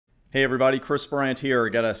Hey everybody, Chris Bryant here. I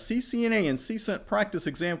got a CCNA and CCENT practice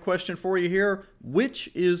exam question for you here. Which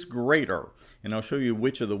is greater? And I'll show you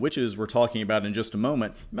which of the whiches we're talking about in just a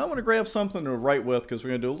moment. You might want to grab something to write with because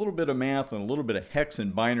we're going to do a little bit of math and a little bit of hex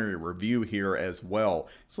and binary review here as well.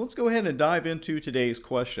 So let's go ahead and dive into today's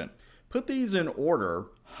question. Put these in order,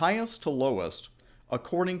 highest to lowest,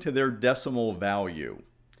 according to their decimal value.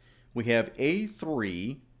 We have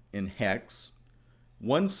A3 in hex,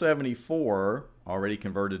 174 already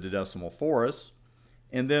converted to decimal for us,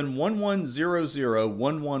 and then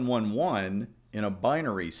 11001111 in a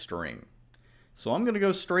binary string. So I'm going to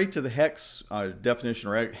go straight to the hex definition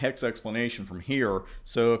or hex explanation from here.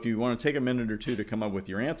 So if you want to take a minute or two to come up with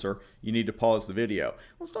your answer, you need to pause the video.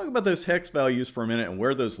 Let's talk about those hex values for a minute and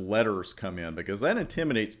where those letters come in, because that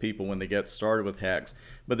intimidates people when they get started with hex.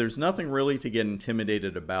 But there's nothing really to get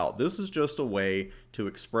intimidated about. This is just a way to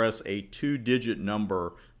express a two-digit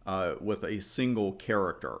number with a single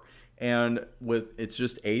character. And it's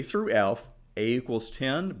just A through F. A equals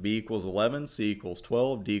 10, B equals 11, C equals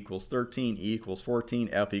 12, D equals 13, E equals 14,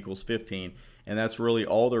 F equals 15, and that's really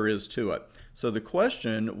all there is to it. So the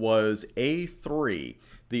question was A3.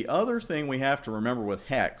 The other thing we have to remember with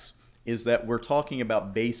hex is that we're talking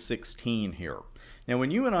about base 16 here. Now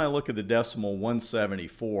when you and I look at the decimal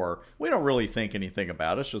 174, we don't really think anything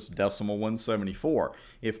about it. It's just decimal 174.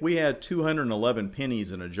 If we had 211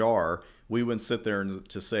 pennies in a jar, we wouldn't sit there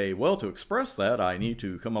to say, well, to express that, I need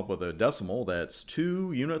to come up with a decimal that's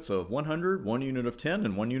 2 units of 100, 1 unit of 10,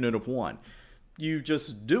 and 1 unit of 1. You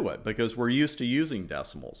just do it because we're used to using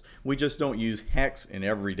decimals. We just don't use hex in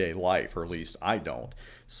everyday life, or at least I don't.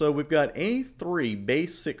 So we've got A3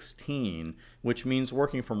 base 16, which means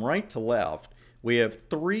working from right to left, we have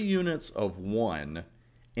 3 units of 1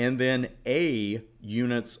 and then A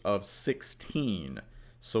units of 16.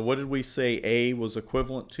 So what did we say A was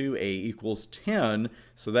equivalent to? A equals 10.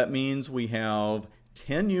 So that means we have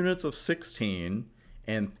 10 units of 16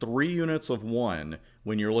 and 3 units of 1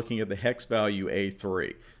 when you're looking at the hex value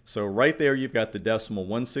A3. So right there you've got the decimal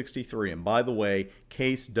 163. And by the way,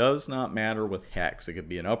 case does not matter with hex. It could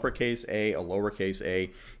be an uppercase A, a lowercase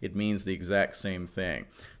a. It means the exact same thing.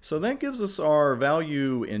 So that gives us our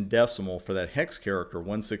value in decimal for that hex character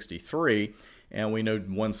 163. And we know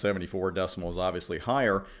 174 decimal is obviously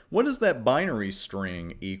higher. What does that binary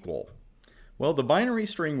string equal? Well, the binary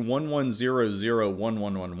string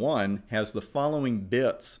 11001111 has the following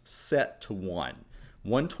bits set to 1.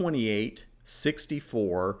 128,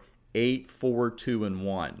 64, 8, 4, 2, and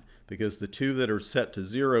 1. Because the two that are set to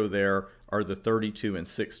 0 there are the 32 and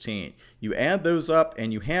 16. You add those up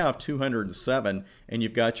and you have 207 and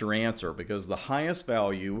you've got your answer, because the highest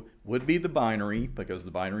value would be the binary, because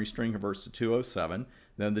the binary string converts to 207,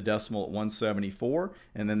 then the decimal at 174,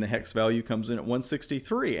 and then the hex value comes in at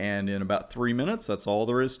 163. And in about 3 minutes, that's all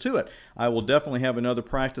there is to it. I will definitely have another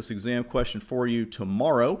practice exam question for you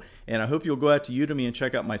tomorrow, and I hope you'll go out to Udemy and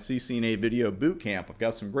check out my CCNA video boot camp. I've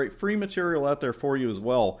got some great free material out there for you as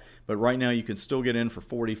well, but right now you can still get in for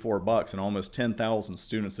 44 bucks, and almost 10,000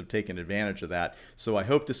 students have taken advantage of that. So I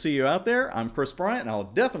hope to see you out there. I'm Chris Bryant, and I'll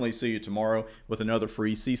definitely see you tomorrow with another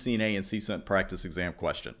free CCNA and CCENT practice exam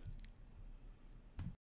question.